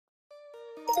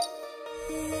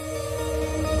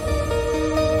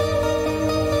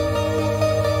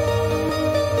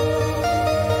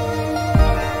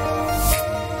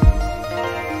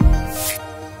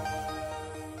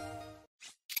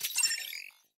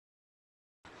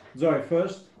Zoe,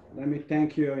 first, let me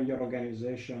thank you and your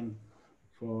organization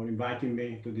for inviting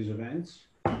me to these events.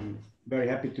 I'm very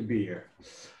happy to be here.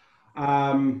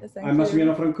 I'm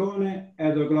Massimiliano Francone,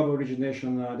 Head of Global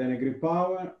Origination at Enel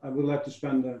Power. I would like to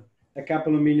spend a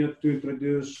couple of minutes to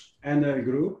introduce Enel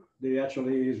Group. They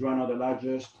actually is one of the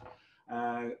largest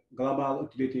global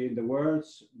utility in the world.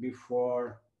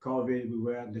 Before COVID, we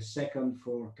were the second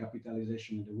for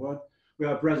capitalization in the world. We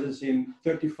have presence in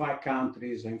 35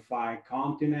 countries and 5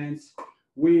 continents.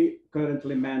 We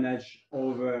currently manage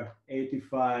over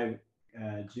 85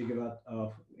 gigawatt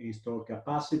of installed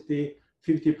capacity.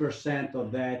 50%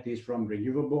 of that is from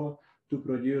renewable to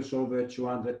produce over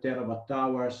 200 terawatt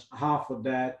hours. Half of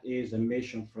that is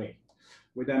emission free.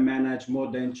 We then manage more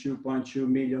than 2.2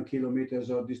 million kilometers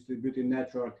of distributed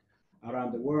network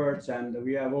around the world, and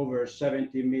we have over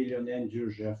 70 million end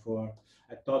users for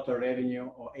a total revenue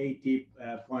of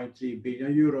 80.3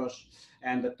 billion euros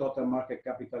and a total market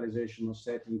capitalization of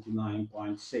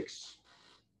 79.6.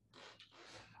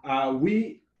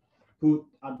 We put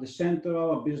at the center of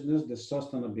our business the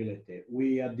sustainability.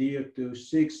 We adhere to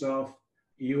 6 of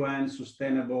UN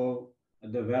Sustainable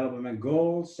Development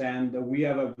Goals, and we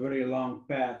have a very long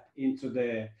path into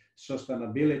the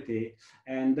sustainability,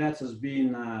 and that has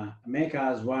been make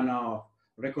us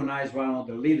recognized one of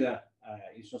the leader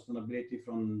in sustainability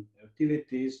from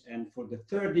utilities, and for the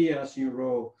 3rd years in a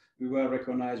row, we were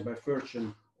recognized by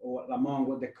Fortune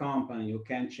among the company who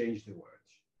can change the world.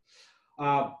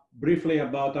 Briefly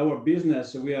about our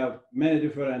business, we have many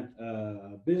different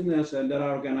business, and they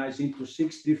are organized into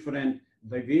 6 different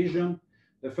divisions.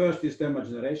 The first is thermal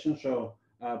generation, so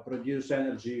produce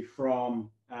energy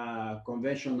from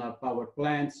conventional power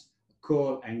plants,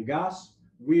 coal and gas.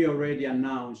 We already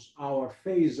announced our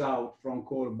phase out from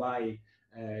coal by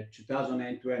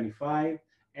 2025,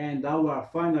 and our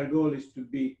final goal is to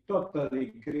be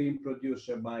totally green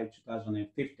producer by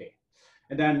 2050.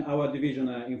 And then our division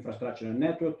infrastructure and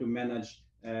network to manage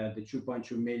the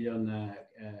 2.2 million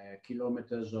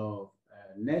kilometers of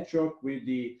network with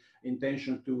the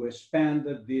intention to expand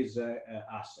these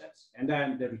assets. And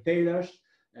then the retailers,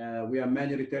 we have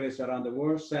many retailers around the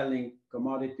world selling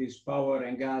commodities, power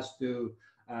and gas to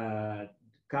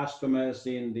customers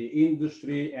in the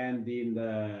industry and in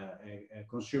the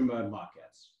consumer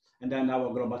markets. And then our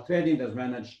global trading has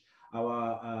managed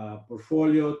our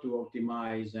portfolio to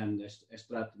optimize and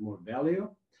extract more value.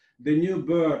 The new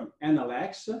bird,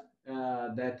 Enel,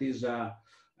 that is a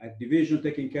division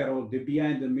taking care of the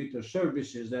behind the meter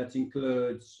services that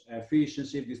includes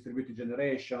efficiency, distributed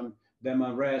generation,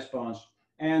 demand response,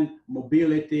 and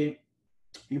mobility,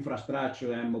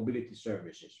 infrastructure and mobility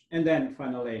services. And then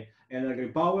finally,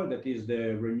 Enel Power, that is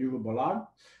the renewable arm,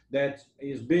 that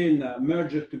is being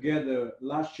merged together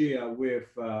last year with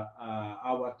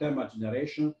our thermal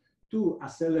generation to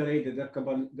accelerate the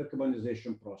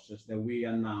decarbonization process that we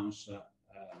announced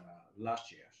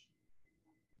last year.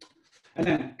 And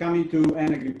then coming to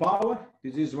Enel Power,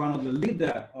 this is one of the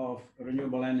leaders of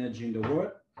renewable energy in the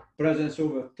world, presence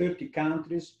over 30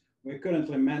 countries. We're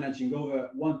currently managing over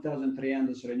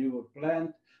 1,300 renewable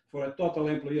plants for a total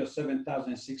employee of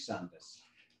 7,600.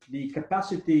 The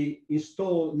capacity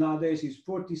installed nowadays is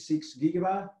 46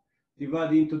 gigawatt,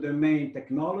 divided into the main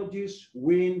technologies,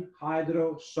 wind,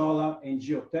 hydro, solar, and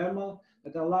geothermal,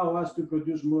 that allow us to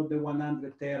produce more than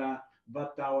 100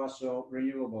 terawatt hours of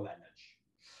renewable energy.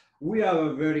 We have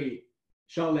a very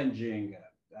challenging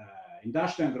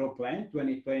industrial growth plan,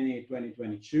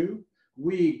 2020-2022.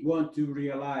 We want to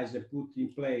realize and put in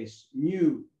place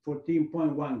new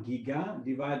 14.1 giga,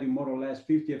 dividing more or less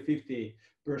 50%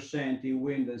 in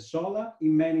wind and solar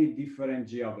in many different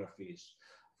geographies,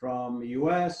 from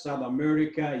US, South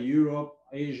America, Europe,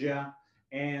 Asia,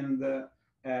 and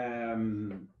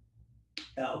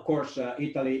of course,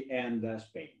 Italy and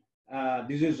Spain.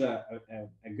 This is a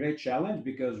great challenge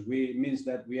because it means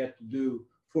that we have to do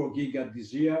 4 giga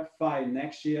this year, 5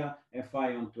 next year, and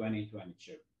 5 on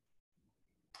 2022.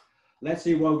 Let's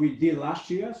see what we did last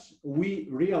year. We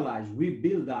realized we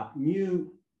built up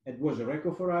new, it was a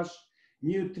record for us,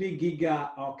 new 3 giga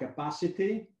of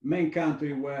capacity. Main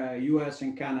country were US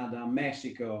and Canada,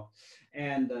 Mexico,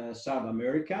 and South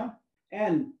America.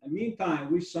 And meantime,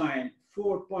 we signed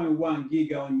 4.1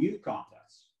 giga on new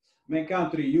contracts. Main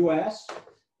country, US,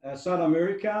 South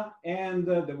America, and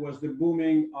there was the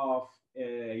booming of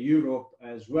Europe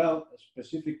as well,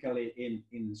 specifically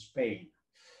in Spain.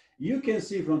 You can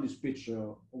see from this picture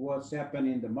what's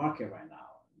happening in the market right now,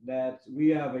 that we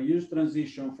have a huge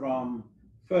transition from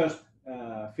first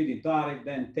feed-in tariff,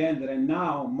 then tender, and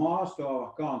now most of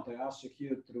our contracts are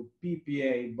secured through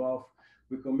PPA, both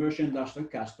with commercial industrial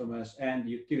customers and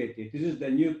utility. This is the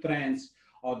new trends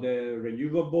of the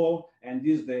renewable, and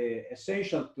this is the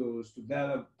essential tools to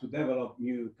develop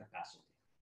new capacity.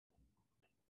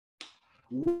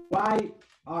 Why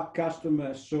are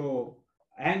customers so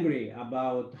hungry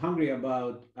about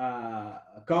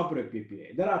corporate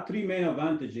PPA? There are three main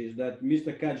advantages that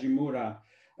Mr. Kajimura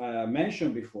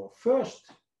mentioned before.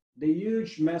 First, the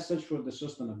huge message for the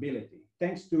sustainability.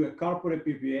 Thanks to a corporate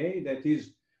PPA that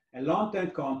is a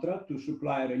long-term contract to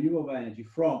supply renewable energy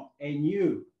from a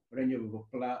new renewable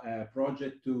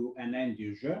project to an end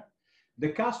user, the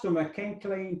customer can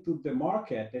claim to the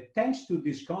market that thanks to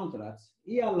these contracts,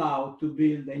 he allowed to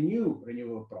build a new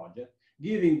renewable project,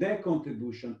 giving their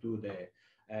contribution to the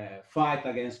fight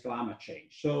against climate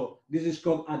change. So this is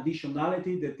called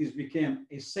additionality that is became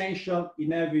essential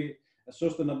in every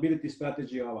sustainability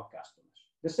strategy of our customers.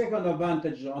 The second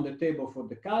advantage on the table for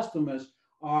the customers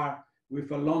are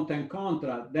with a long-term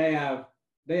contract,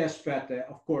 they expect,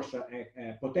 of course,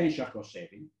 a potential cost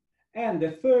saving. And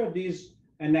the third is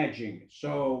an hedging.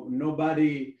 So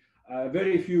nobody,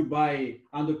 very few buy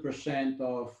 100%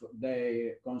 of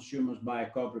the consumers buy a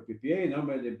corporate PPA.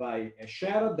 Normally they buy a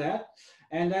share of that.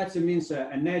 And that means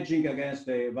an hedging against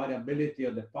the variability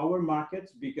of the power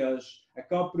markets, because a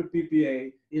corporate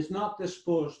PPA is not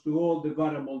exposed to all the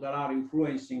variables that are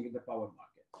influencing the power market.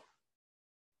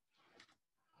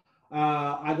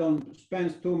 I don't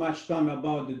spend too much time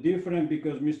about the difference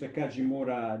because Mr.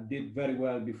 Kajimura did very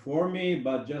well before me,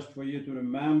 but just for you to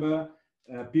remember,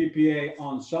 PPA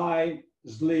on-site,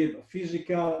 SLIB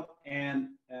physical, and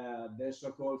the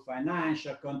so-called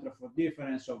financial contract for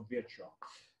difference of virtual.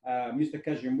 Mr.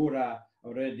 Kajimura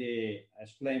already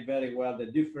explained very well the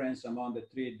difference among the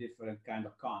three different kind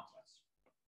of contracts.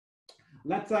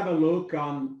 Let's have a look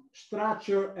on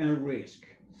structure and risk.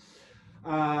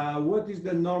 What is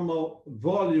the normal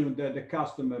volume that the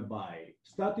customer buy?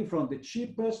 Starting from the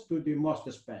cheapest to the most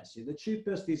expensive. The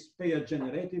cheapest is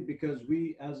payer-generated because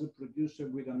we, as a producer,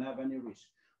 we don't have any risk.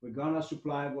 We're gonna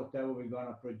supply whatever we're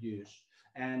gonna produce,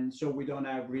 and so we don't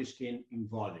have risk in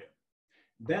volume.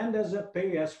 Then there's a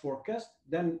pay-as forecast.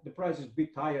 Then the price is a bit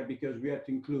higher because we have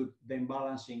to include the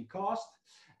imbalancing cost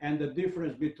and the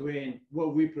difference between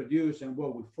what we produce and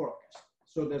what we forecast.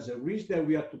 So there's a risk that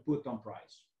we have to put on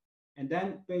price. And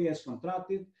then pay as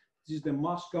contracted. This is the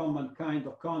most common kind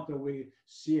of contract with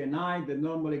CNI that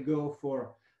normally go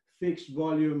for fixed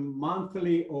volume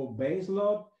monthly or base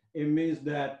load. It means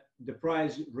that the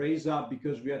price raise up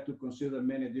because we have to consider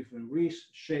many different risks,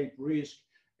 shape risk,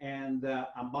 and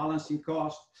unbalancing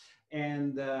cost.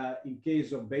 And in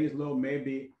case of base load,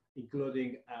 maybe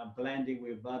including blending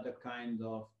with other kind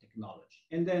of technology.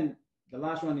 And then the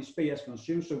last one is pay as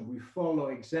consumed. So we follow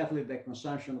exactly the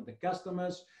consumption of the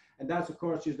customers. And that, of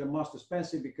course, is the most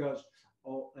expensive because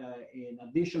in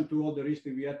addition to all the risks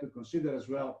that we have to consider as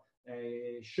well,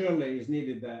 surely is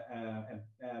needed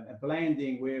a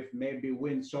blending with maybe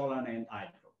wind, solar, and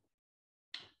hydro.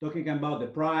 Talking about the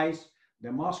price,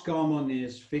 the most common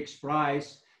is fixed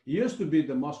price. It used to be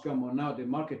the most common. Now the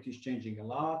market is changing a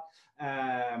lot.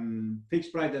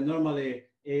 Fixed price that normally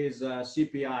is a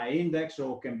CPI index,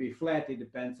 or can be flat. It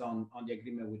depends on the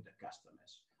agreement with the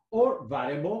customers. Or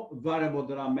variable. Variable,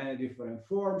 there are many different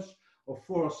forms. Of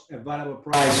course, a variable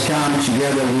price comes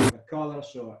together with a collar,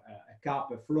 so a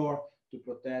cap, a floor, to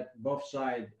protect both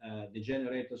sides, the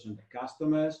generators and the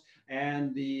customers.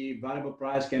 And the variable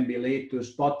price can be linked to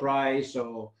spot price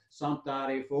or some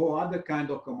tariff or other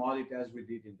kind of commodity as we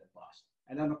did in the past.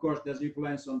 And then, of course, there's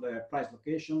influence on the price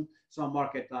location. Some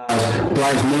market has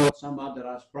price node, some other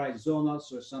has price zonal,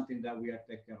 so it's something that we have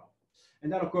to take care of.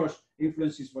 And then, of course,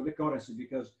 influences for the currency,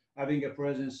 because having a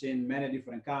presence in many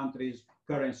different countries,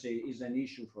 currency is an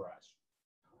issue for us.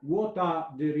 What are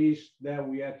the risks that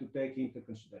we have to take into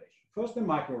consideration? First, the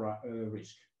micro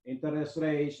risk, interest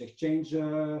rates, exchange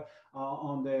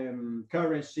on the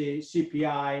currency,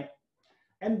 CPI,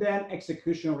 and then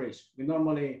execution risk. We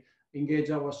normally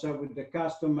engage ourselves with the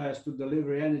customers to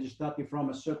deliver energy starting from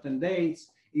a certain date.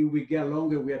 If we get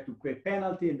longer, we have to pay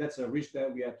penalty, and that's a risk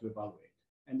that we have to evaluate.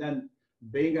 And then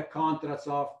being a contract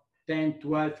of 10,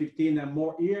 12, 15 and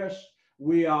more years,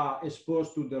 we are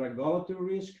exposed to the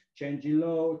regulatory risk, changing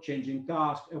law, changing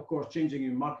tasks, of course, changing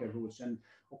in market rules. And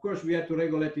of course, we have to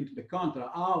regulate into the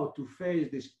contract how to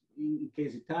face this in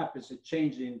case it happens, a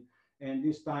change in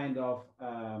this kind of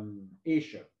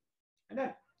issue. And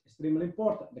then extremely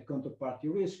important, the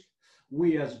counterparty risk.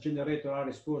 We as a generator are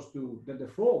exposed to the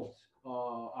default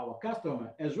of our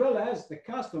customer, as well as the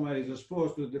customer is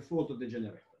exposed to the default of the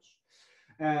generators.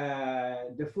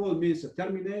 Default means a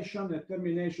termination. A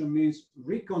termination means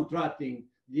recontracting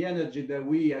the energy that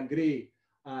we agree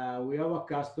with our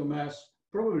customers,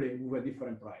 probably with a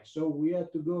different price. So we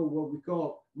have to go what we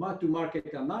call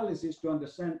mark-to-market analysis to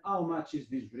understand how much is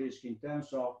this risk in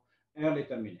terms of early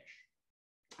termination.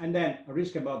 And then a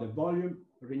risk about the volume.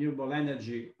 Renewable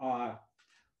energy are,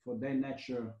 for their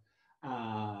nature,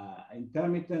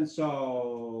 intermittent.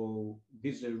 So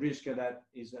this is a risk that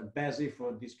is a basic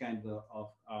for this kind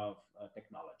of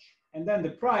technology. And then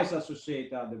the price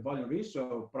associated are the volume risk,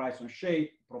 so price on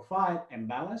shape, profile, and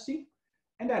balancing.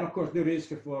 And then, of course, the risk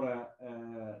for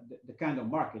the kind of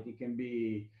market. It can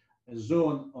be a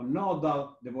zone or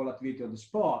nodal, the volatility of the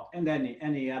spot, and then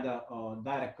any other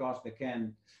direct cost that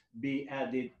can be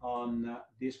added on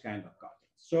this kind of contract.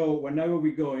 So whenever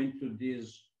we go into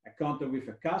this contract with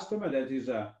a customer, that is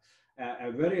a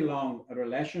very long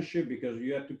relationship, because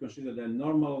you have to consider the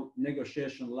normal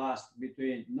negotiation lasts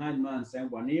between 9 months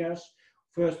and 1 year.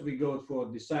 First, we go for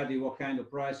deciding what kind of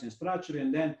price and structure,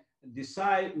 and then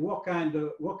decide what kind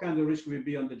of risk will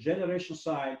be on the generation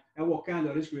side and what kind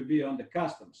of risk will be on the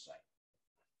customer side.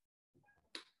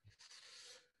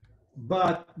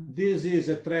 But this is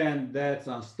a trend that's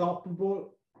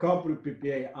unstoppable. Corporate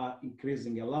PPA are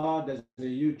increasing a lot. There's a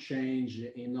huge change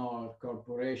in our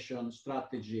corporation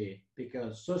strategy,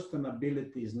 because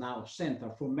sustainability is now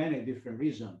central for many different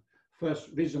reasons. First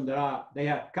reason, they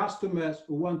have customers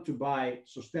who want to buy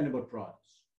sustainable products.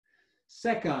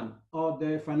 Second, all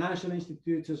the financial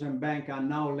institutions and banks are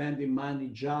now lending money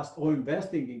just or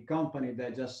investing in companies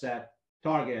that just set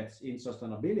targets in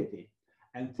sustainability.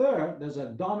 And third, there's a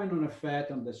domino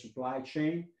effect on the supply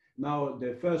chain. Now,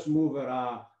 the first mover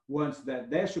are ones that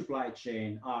their supply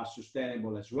chain are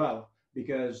sustainable as well,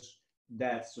 because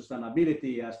that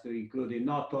sustainability has to include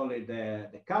not only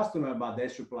the customer, but their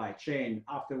supply chain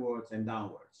afterwards and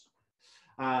downwards.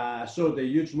 So the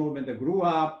huge movement that grew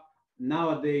up,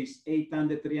 nowadays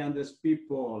 800, 300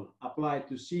 people apply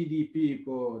to CDP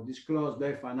to disclose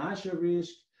their financial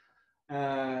risk.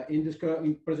 In this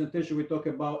presentation, we talk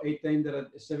about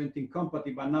 817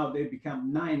 companies, but now they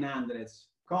become 900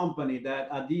 companies that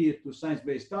adhere to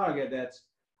science-based targets, that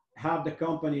have the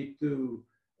company to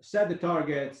set the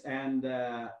targets and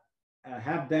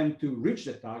have them to reach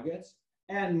the targets.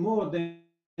 And more than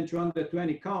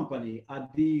 220 companies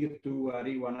adhere to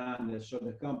RE100, so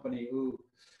the company who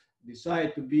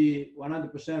decide to be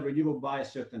 100% renewable by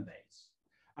certain dates.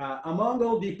 Among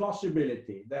all the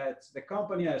possibility that the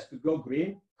company has to go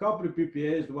green, corporate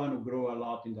PPA is the one who grew a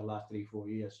lot in the last 3-4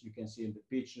 years. You can see in the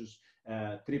pictures,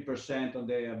 3% on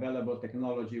the available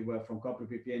technology were from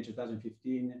corporate PPA in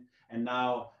 2015, and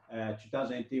now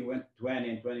 2018 went 20,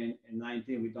 and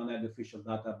 2019 we don't have the official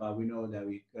data, but we know that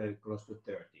we're close to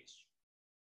 30s.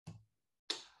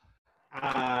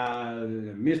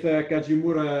 Mr.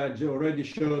 Kajimura already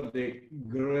showed the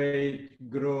great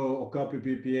growth of corporate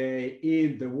PPA.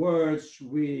 In the words,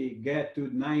 we get to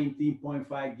 19.5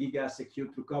 gigas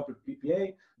secured through corporate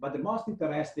PPA, but the most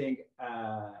interesting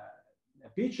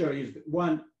picture is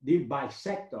one did by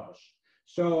sectors.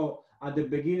 So at the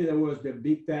beginning, there was the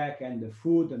big tech and the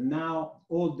food, and now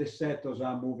all the sectors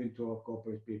are moving to a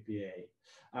corporate PPA.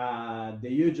 The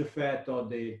huge effect of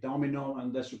the domino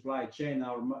and the supply chain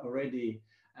are already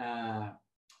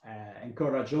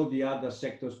encourage all the other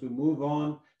sectors to move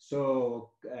on.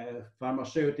 So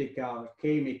pharmaceutical,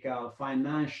 chemical,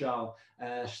 financial,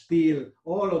 steel,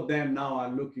 all of them now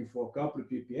are looking for corporate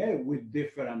PPA with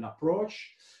different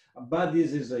approach. But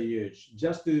this is a huge.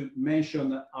 Just to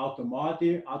mention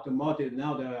automotive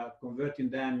now they are converting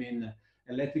them in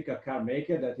electrical car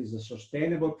maker that is a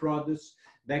sustainable products.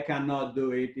 They cannot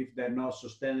do it if they're not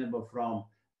sustainable from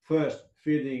first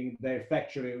feeding their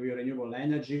factory with renewable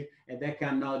energy, and they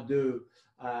cannot do,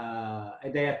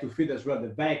 and they have to feed as well the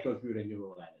vehicles with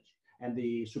renewable energy. And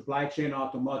the supply chain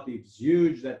automotive is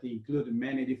huge, that includes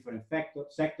many different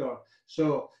sectors.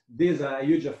 So these are a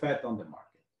huge effect on the market.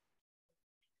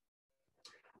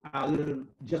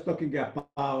 Just talking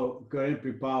about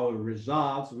current power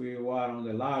results, we were on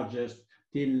the largest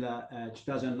till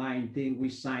 2019. We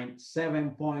signed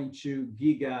 7.2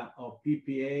 giga of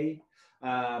PPA,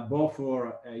 both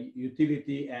for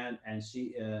utility and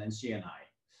CNI.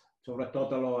 So a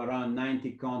total of around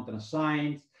 90 contracts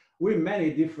signed with many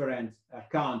different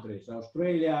countries: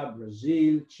 Australia,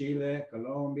 Brazil, Chile,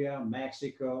 Colombia,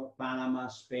 Mexico, Panama,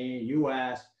 Spain,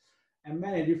 US, and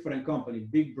many different companies,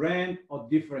 big brand of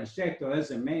different sectors,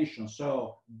 as I mentioned.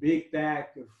 So big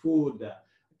tech, food,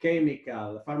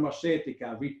 chemical,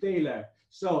 pharmaceutical, retailer.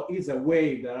 So it's a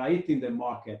wave that are hitting the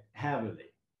market heavily.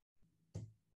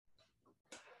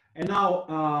 And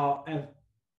now a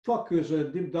focus, a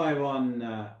deep dive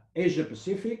on Asia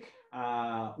Pacific.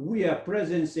 We are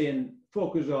present in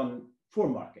focus on 4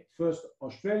 markets. First,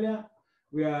 Australia.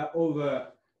 We are over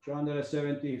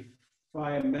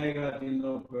 275 megawatt in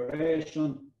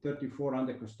operation, 34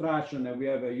 under construction, and we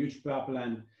have a huge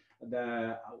pipeline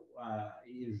that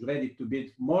is ready to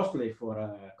bid mostly for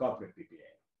a corporate PPA.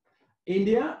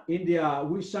 India,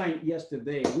 we signed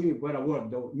yesterday, we were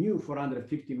awarded the new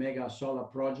 450 mega solar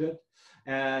project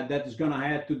that is going to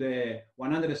add to the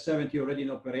 170 already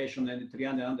in operation and the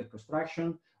 300 under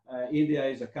construction. India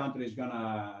is a country is going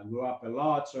to grow up a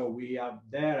lot, so we are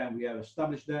there and we have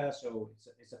established there, so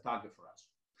it's a target for us.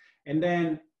 And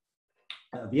then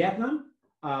Vietnam,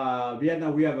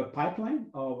 we have a pipeline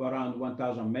of around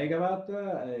 1,000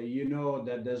 megawatt. You know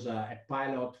that there's a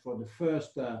pilot for the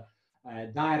first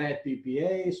direct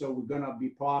PPA, so we're going to be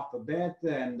part of that,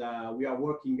 and we are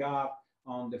working hard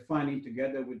on defining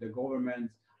together with the government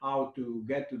how to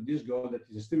get to this goal that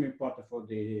is extremely important for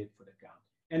the country.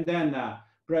 And then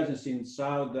presence in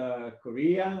South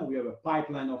Korea, we have a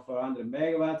pipeline of 400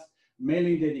 megawatts,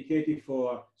 mainly dedicated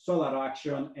for solar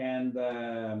action and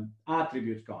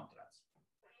attribute contracts.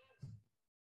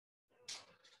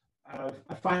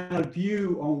 A final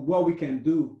view on what we can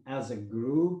do as a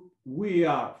group. We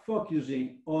are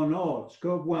focusing on all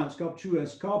scope 1, scope 2, and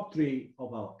scope 3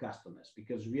 of our customers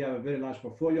because we have a very large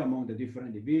portfolio among the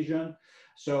different divisions.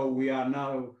 So we are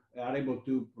now able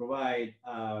to provide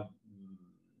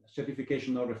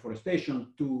certification of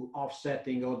reforestation to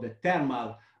offsetting all the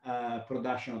thermal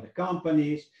production of the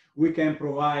companies. We can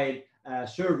provide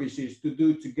services to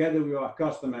do together with our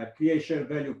customer, create shared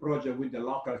value project with the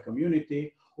local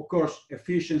community. Of course,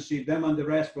 efficiency, demand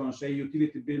response,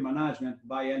 utility bill management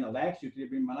by Enel. Utility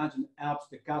bill management helps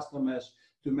the customers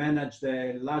to manage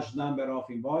the large number of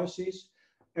invoices.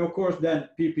 And of course, then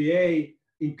PPA,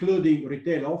 including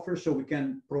retail offers, so we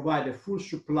can provide a full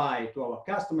supply to our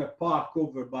customer, part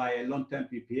covered by a long-term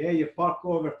PPA, a part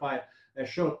covered by a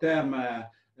short-term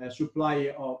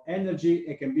supply of energy.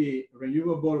 It can be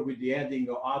renewable with the adding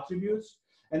of attributes.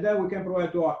 And then we can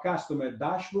provide to our customer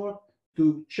dashboard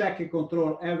to check and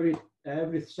control every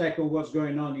second what's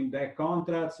going on in their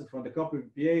contracts for the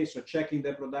corporate PPA, so checking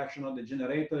the production of the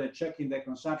generator and checking the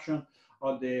consumption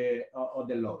of the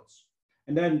loads.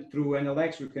 And then through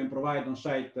Enel we can provide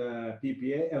on-site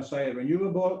PPA, on-site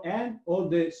renewable, and all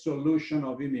the solution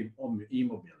of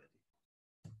e-mobility.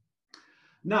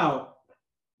 Now,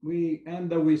 we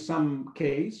end up with some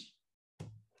case,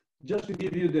 just to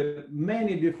give you the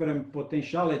many different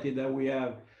potentiality that we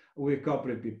have with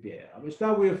corporate PPA. We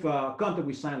start with a contract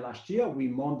we signed last year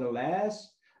with Mondelez,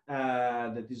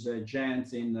 that is a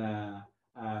giant in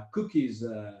cookies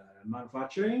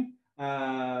manufacturing.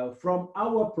 From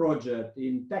our project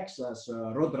in Texas,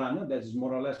 Roadrunner, that is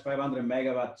more or less 500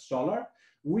 megawatt solar,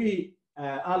 we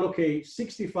allocate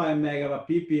 65 megawatt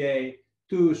PPA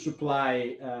to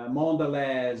supply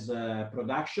Mondelez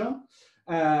production.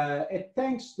 And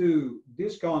thanks to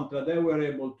this contract, they were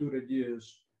able to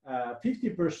reduce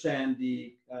 50%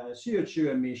 the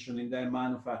CO2 emission in their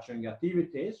manufacturing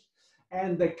activities.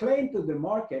 And they claim to the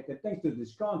market that thanks to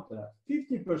this contract,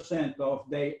 50% of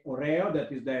the Oreo,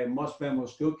 that is their most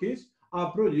famous cookies,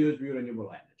 are produced with renewable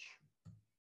energy.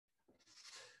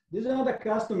 This is another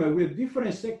customer with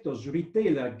different sectors,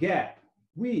 retailer, Gap.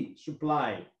 We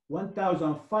supply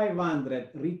 1,500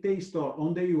 retail stores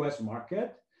on the US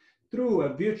market through a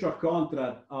virtual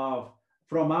contract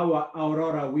from our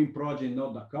Aurora wind project in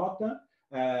North Dakota,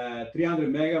 300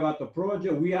 megawatt of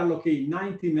project. We allocate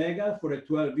 90 megawatt for a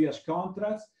 12 years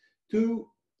contract to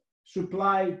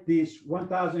supply these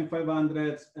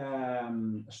 1,500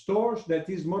 stores. That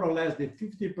is more or less the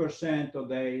 50% of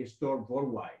the store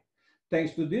worldwide.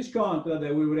 Thanks to this contract,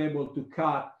 that we were able to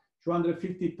cut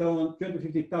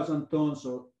 250,000 tons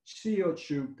of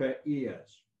CO2 per year.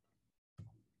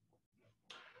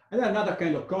 And another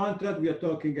kind of contract, we are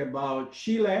talking about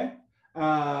Chile.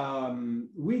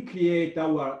 We create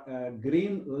our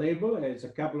green label. It's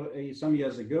some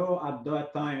years ago. At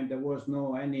that time, there was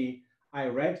no any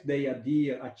IREX. They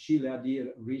adhere at Chile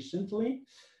adhere recently,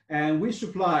 and we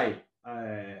supply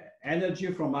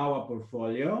energy from our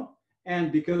portfolio.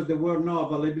 And because there were no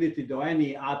availability to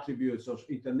any attributes of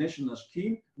international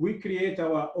scheme, we create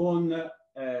our own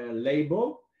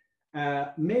label,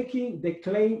 making the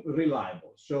claim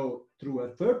reliable. So through a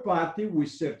third party, we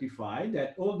certify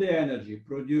that all the energy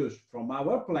produced from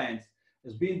our plants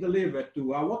is being delivered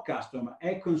to our customer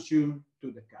and consumed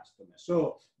to the customer.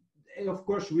 So of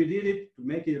course, we did it to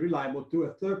make it reliable to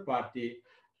a third party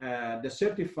that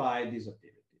certified these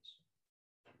activities.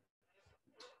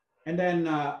 And then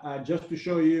just to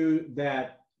show you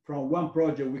that from one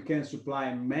project, we can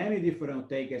supply many different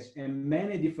takers and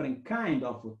many different kind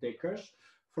of takers,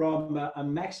 from a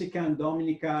Mexican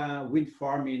Dominica wind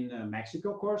farm in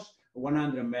Mexico, of course,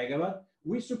 100 megawatt.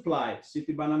 We supply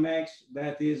Citibanamex,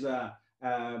 that is a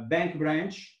bank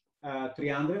branch,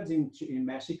 300 in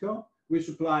Mexico. We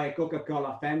supply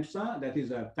Coca-Cola FEMSA, that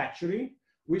is a factory.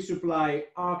 We supply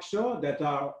OXXO, that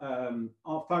are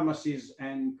pharmacies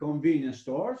and convenience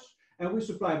stores. And we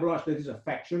supply Brush, that is a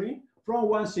factory, from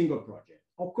one single project.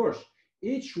 Of course,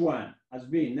 each one has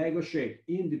been negotiated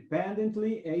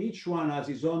independently, and each one has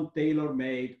its own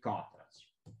tailor-made contracts.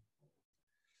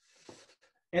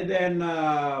 And then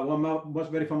one was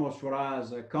very famous for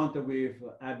us, a contract with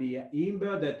AB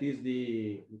InBev, that is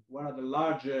one of the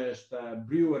largest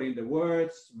brewer in the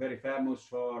world, very famous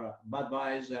for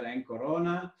Budweiser and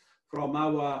Corona, from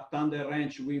our Thunder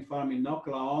Ranch wind farm in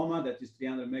Oklahoma, that is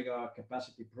 300 megawatt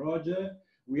capacity project.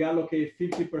 We allocate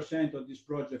 50% of this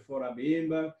project for AB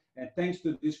InBev, and thanks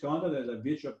to this contract, as a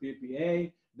virtual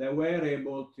PPA, they were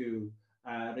able to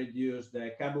reduce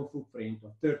the carbon footprint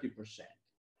of 30%.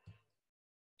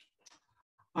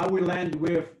 I will end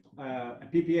with a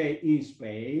PPA in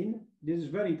Spain. This is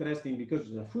very interesting because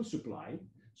it's a full supply.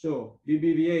 So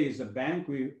BBVA is a bank.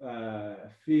 We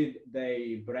feed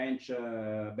the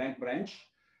bank branch.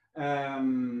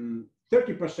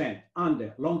 30%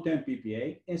 under long-term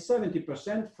PPA and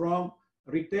 70% from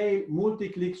retail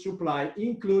multi-click supply,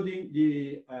 including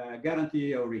the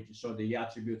guarantee origin, so the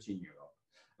attributes in Europe.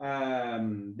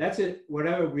 That's it.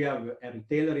 Wherever we have a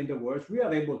retailer in the world, we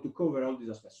are able to cover all these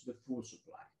aspects, the full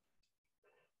supply.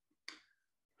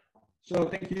 So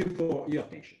thank you for your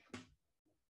attention.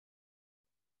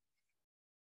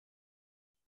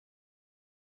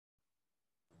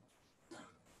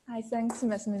 Hi, thanks,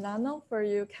 Massimiliano, for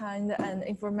your kind and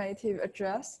informative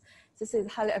address. This is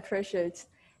highly appreciated.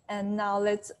 And now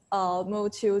let's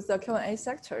move to the Q&A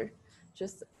sector.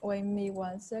 Just wait me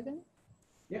 1 second.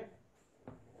 Yeah.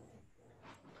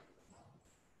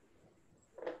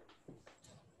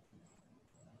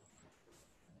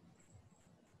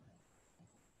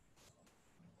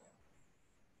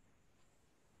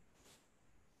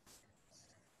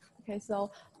 Okay,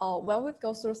 so while we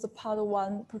go through the part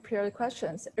 1 prepared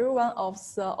questions, everyone of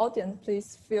the audience,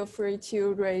 please feel free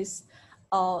to raise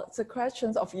the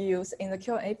questions of use in the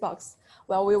Q&A box,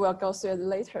 while we will go through it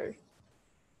later.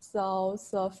 So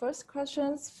the first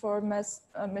questions for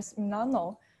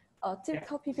Massimiliano,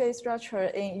 typical PPA structure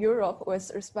in Europe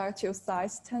with respect to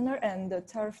size, tenor, and the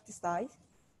tariff design.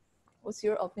 What's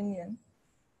your opinion?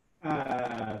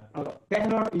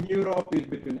 Tenor in Europe is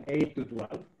between 8 to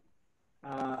 12.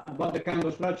 But the kind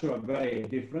of structure are very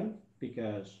different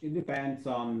because it depends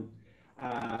on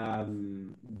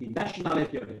the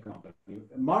nationality of the company.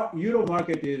 Euro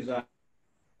market is a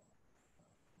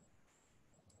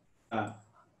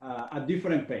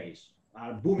different pace.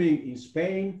 Booming in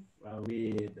Spain,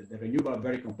 the renewable are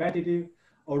very competitive,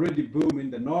 already boom in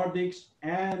the Nordics,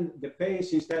 and the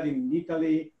pace instead in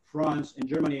Italy, France, and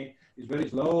Germany is very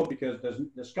slow because there's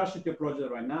the scarcity of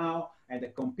projects right now, and the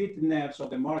competitiveness of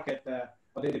the market, the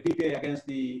PPA against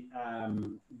the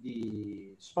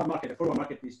spot market, the forward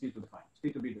market is still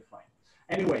to be defined.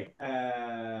 Anyway,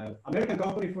 American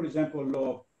company, for example,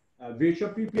 love virtual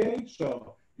PPA,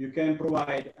 so you can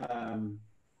provide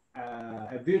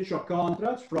a virtual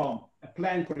contract from a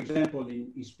plant, for example,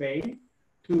 in Spain,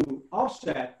 to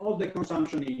offset all the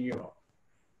consumption in Europe.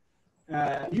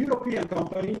 European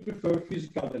companies prefer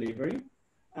physical delivery.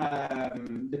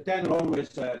 The tenor always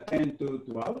 10 to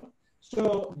 12.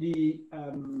 So the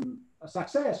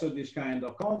success of this kind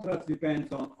of contract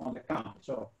depends on the country.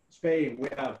 So Spain, we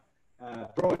have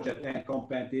project and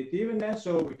competitiveness,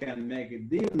 so we can make it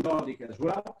deal. Nordic as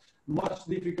well. Much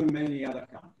difficult in many other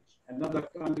countries. Another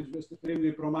country is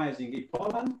extremely promising in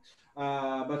Poland,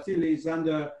 but still is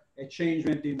under a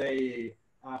changement in the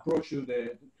approach to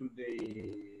the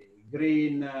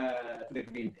green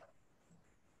deal.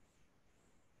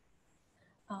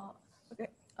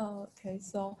 Okay.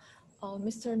 So,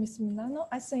 Mr. Massimiliano,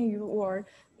 I think you were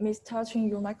touching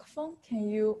your microphone. Can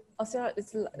you? Sarah,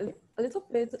 it's a little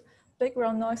bit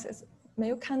background noises. May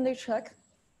you kindly check?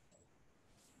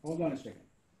 Hold on a second.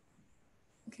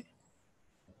 Okay.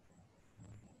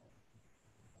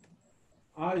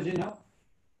 How is it now?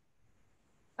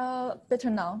 Better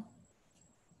now.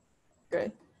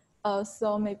 Great.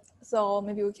 So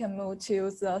maybe we can move to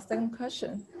the second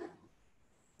question.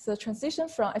 the transition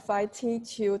from FIT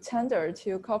to tender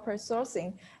to corporate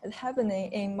sourcing is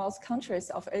happening in most countries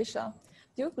of Asia.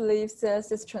 Do you believe that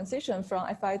this transition from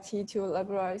FIT to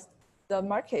liberalized the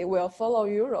market will follow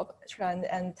Europe trend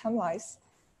and timelines?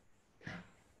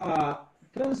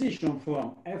 Transition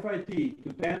from FIT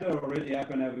to tender already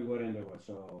happened everywhere in the world.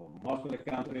 So most of the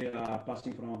countries are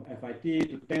passing from FIT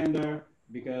to tender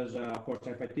because, of course,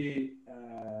 FIT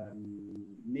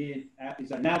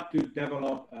is an app to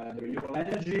develop the renewable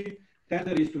energy.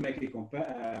 Tender is to make it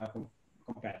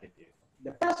competitive.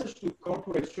 The passage to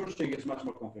corporate sourcing is much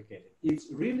more complicated. It's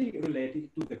really related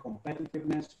to the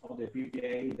competitiveness of the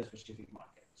PPA in the specific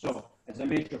market. So, as I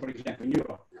mentioned, for example, in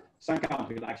Europe, some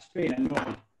countries like Spain and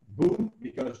Norway boom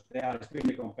because they are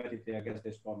extremely competitive against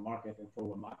the spot market and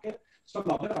forward market. Some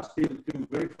of them are still to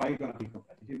verify going to be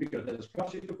competitive because there is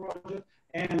scarcity of project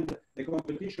and the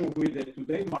competition with the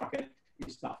today market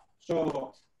is tough.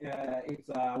 So it's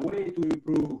a way to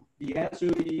improve the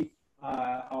SOE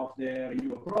of the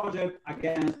renewable project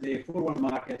against the forward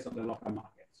markets of the local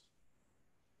markets.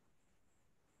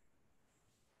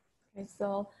 Okay,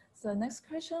 so the next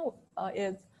question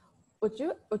is, would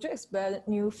you expect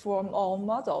new form or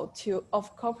model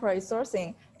of corporate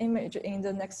sourcing emerge in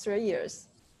the next 3 years?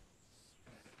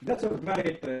 That's a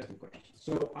very interesting question.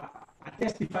 So I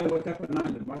testify what happened now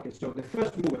in the market. So the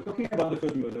first mover, talking about the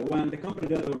first mover, the one, the company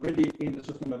that already in the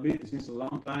sustainability since a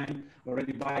long time,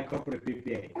 already buy corporate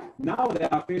PPA. Now they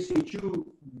are facing two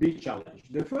big challenges.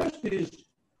 The first is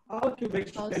how to make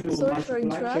sustainable supply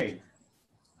chain.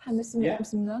 Hi,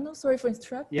 Massimiliano, sorry for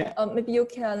interrupting. Yeah. Maybe you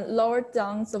can lower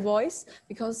down the voice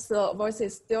because the voice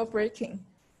is still breaking.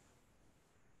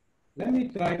 Let me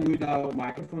try without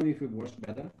microphone if it works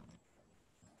better.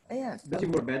 Yes. Does it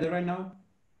work better right now?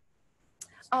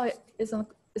 Oh, it's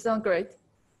not great.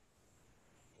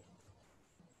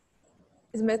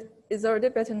 It's already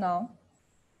better now.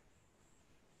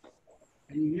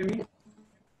 Can you hear me?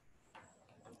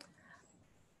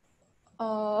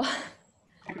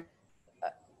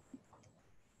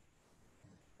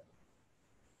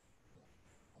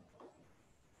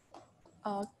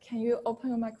 Can you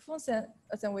open your microphone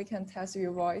and then we can test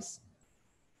your voice?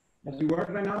 Does it work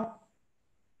right now?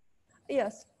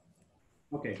 Yes.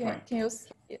 Okay, fine. Can you see?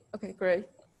 Okay, great.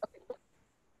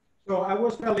 So I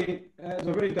was telling, it's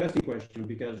a very interesting question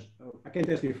because I can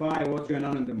testify what's going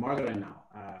on in the market right now.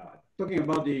 Talking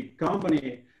about the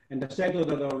company and the sector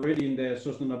that are already in the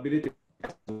sustainability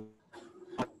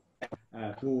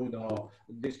food or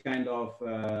this kind of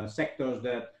sectors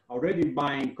that are already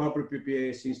buying corporate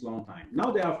PPA since a long time.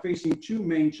 Now they are facing two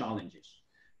main challenges.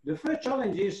 The first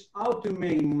challenge is how to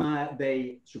make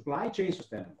the supply chain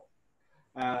sustainable.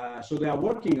 So they are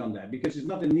working on that because it's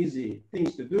not an easy thing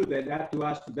to do. They have to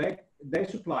ask their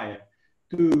supplier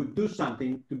to do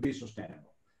something to be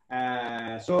sustainable.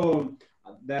 So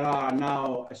there are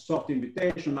now a soft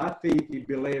invitation. I think we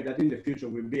believe that in the future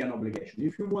will be an obligation.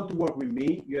 If you want to work with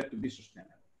me, you have to be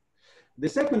sustainable. The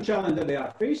second challenge that they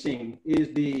are facing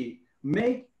is the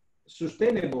make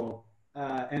sustainable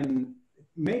and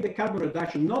make the carbon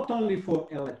reduction not only for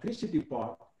electricity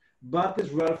part, but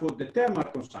as well for the thermal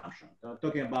consumption.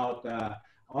 Talking about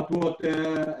hot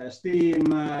water,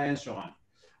 steam, and so on.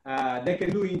 They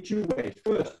can do in two ways.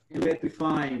 First,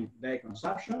 electrifying their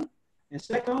consumption, and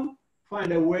second,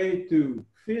 find a way to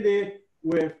feed it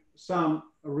with some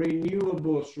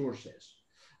renewable sources.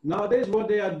 Nowadays, what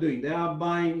they are doing, they are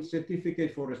buying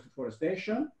certificate for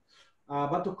forestation,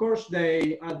 but of course,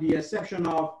 they are the exception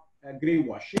of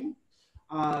greenwashing.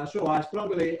 So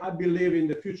I believe in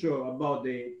the future about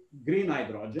the green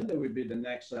hydrogen, that will be the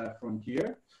next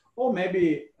frontier, or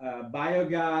maybe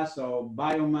biogas or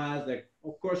biomass, that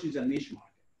of course is a niche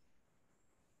market.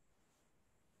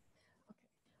 Okay,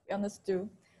 we understood.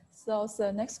 So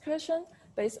the next question,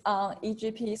 based on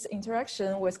EGP's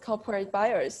interaction with corporate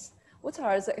buyers, what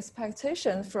are the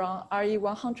expectations from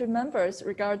RE100 members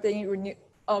regarding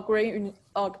green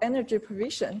energy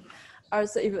provision? Are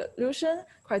the evaluation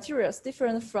criteria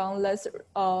different from less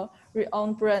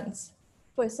renowned brands?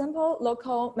 For example,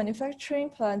 local manufacturing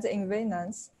plants in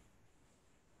Vietnam.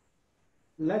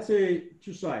 Let's say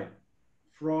two sides.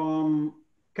 From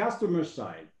customer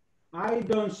side, I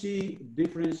don't see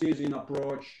differences in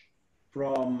approach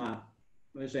from,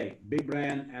 let's say, big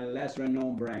brand and less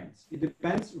renowned brands. It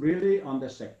depends really on the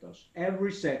sectors.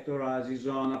 Every sector has its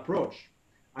own approach.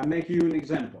 I'll make you an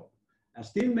example. A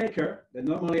steel maker that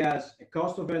normally has a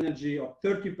cost of energy of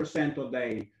 30% of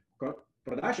their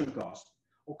production cost,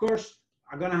 of course,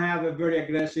 are going to have a very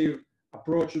aggressive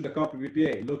approach to the corporate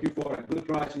PPA, looking for a good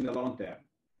price in the long term.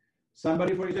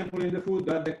 Somebody, for example, in the food,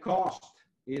 that the cost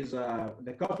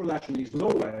the cost production is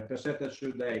lower percentage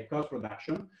to the cost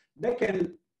production, that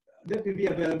will be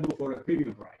available for a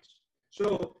premium price.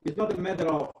 So it's not a matter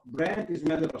of brand, it's a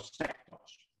matter of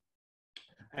sectors.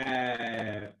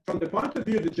 From the point of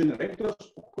view of the generators,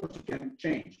 of course, it can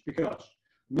change because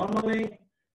normally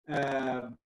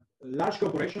large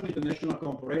corporations, international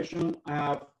corporations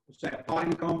have, say, a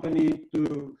parent company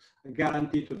to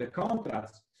guarantee to the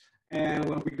contracts. And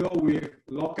when we go with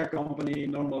local company,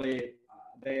 normally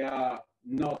they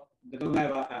don't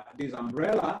have this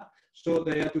umbrella, so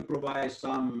they have to provide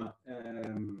some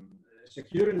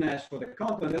secureness for the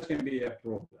contract. That can be a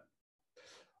problem.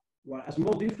 Well, a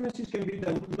small differences can be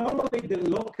that normally the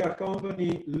local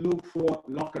company look for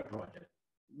local project.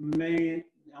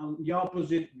 On the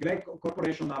opposite, great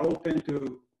corporations are open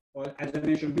to, or as I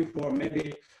mentioned before,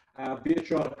 maybe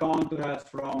virtual contracts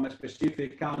from a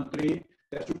specific country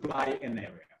that supply an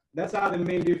area. That's how the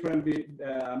main difference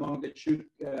among the two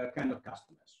kind of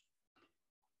customers.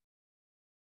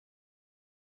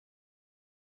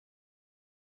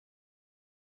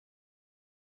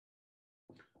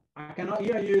 I cannot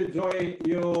hear you, Zoe.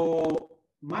 Your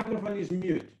microphone is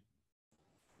mute.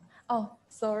 Oh,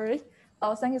 sorry.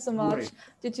 Thank you so much. Sorry.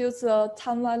 Due to the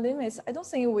timeline limits, I don't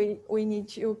think we need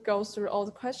to go through all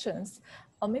the questions.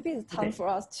 Maybe it's time for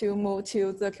us to move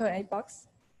to the Q&A box.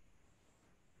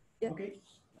 Yeah. Okay.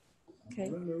 Okay.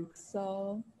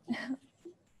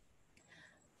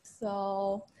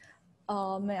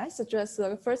 May I suggest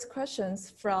the first questions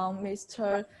from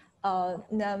Mr.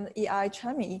 Nam EI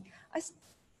Chami?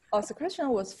 The question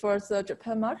was for the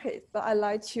Japan market, but I'd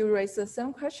like to raise the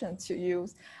same question to you.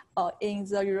 In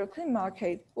the European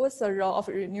market, what's the role of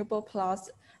renewable plus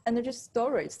energy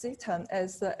storage system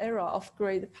as the era of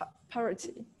grid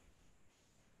parity?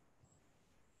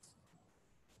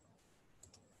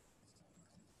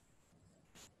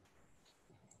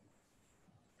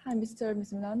 Hi, Mr.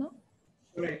 Massimiliano.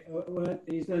 Sorry,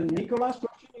 is the Nicholas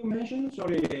question you mentioned?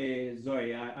 Sorry,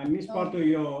 Zoe, I missed part of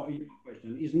your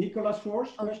question. Is Nicholas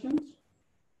first questions?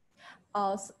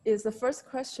 Is the first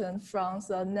question from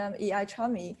the name EI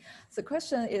Chami. The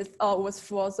question was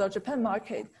for the Japan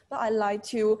market, but I'd like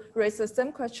to raise the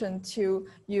same question to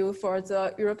you for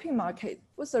the European market.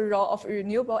 What's the role of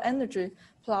renewable energy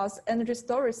plus energy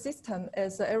storage system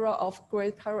as the era of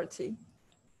grid parity?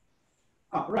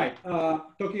 Right.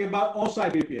 Talking about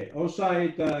on-site PPA,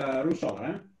 on-site roof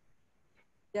solar.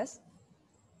 Yes.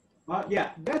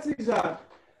 Yeah, that is a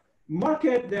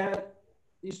market that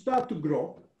is start to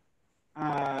grow.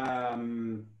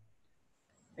 And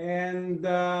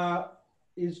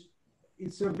it's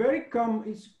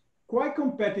quite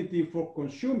competitive for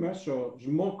consumers, so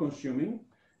small consuming.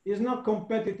 It's not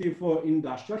competitive for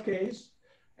industrial case.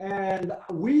 And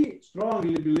we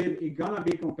strongly believe it's gonna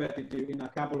be competitive in a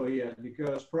couple of years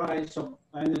because price of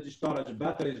energy storage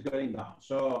battery is going down.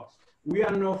 So we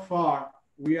are not far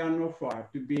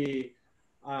to be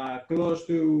close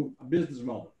to a business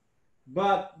model.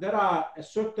 But there are a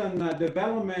certain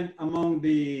development among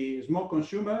the small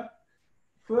consumer.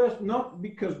 First, not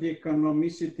because the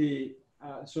economicity,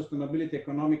 sustainability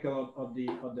economical of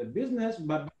the business,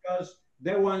 but because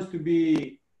they want to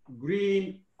be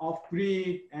green,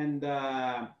 off-grid, and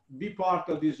be part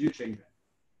of this huge change.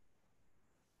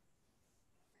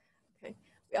 Okay,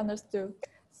 we understood.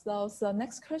 So the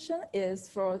next question is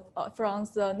from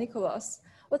Nicholas.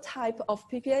 What type of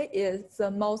PPA is the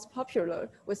most popular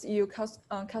with EU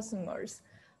customers?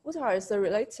 What are the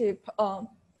relative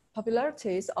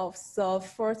popularities of the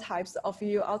 4 types of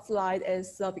EU outlined at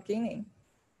the beginning?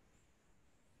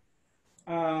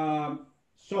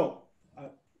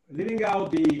 Leaving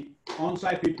out the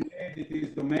on-site PPA, it is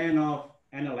domain of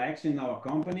Enel in our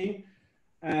company.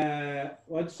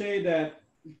 Let's say that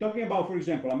talking about, for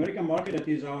example, American market, that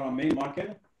is our main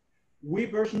market. We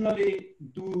personally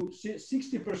do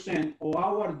 60% of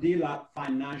our deal are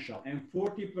financial and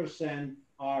 40%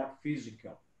 are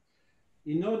physical.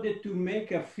 In order to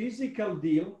make a physical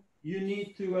deal, you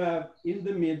need to have in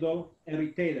the middle a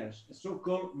retailers, a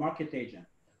so-called market agent.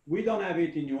 We don't have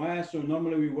it in US, so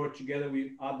normally we work together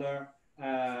with other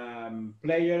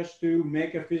players to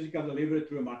make a physical delivery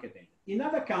through a market agent. In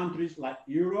other countries like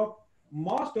Europe,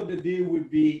 most of the deal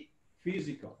would be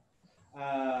physical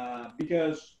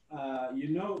because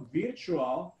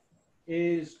virtual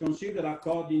is considered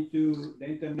according to the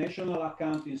International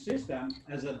Accounting System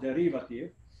as a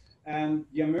derivative, and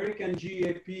the American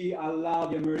GAAP allow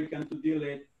the American to deal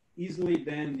it easily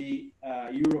than the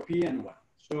European one.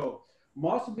 So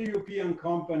most of the European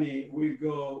company will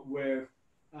go with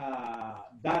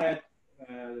direct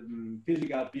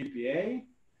physical PPA,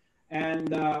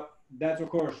 and That, of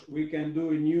course, we can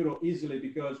do in Europe easily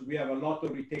because we have a lot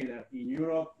of retailers in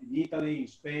Europe, in Italy, in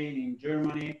Spain, in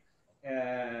Germany,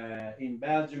 in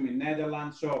Belgium, in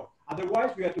Netherlands. So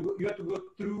otherwise, you have to go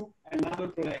through another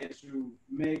place to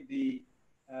make the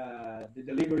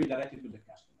delivery directly to the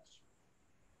customers.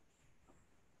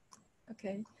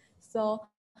 Okay, so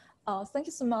thank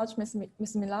you so much,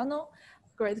 Ms. Milano.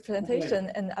 Great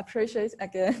presentation, and appreciate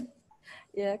again.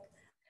 Yeah.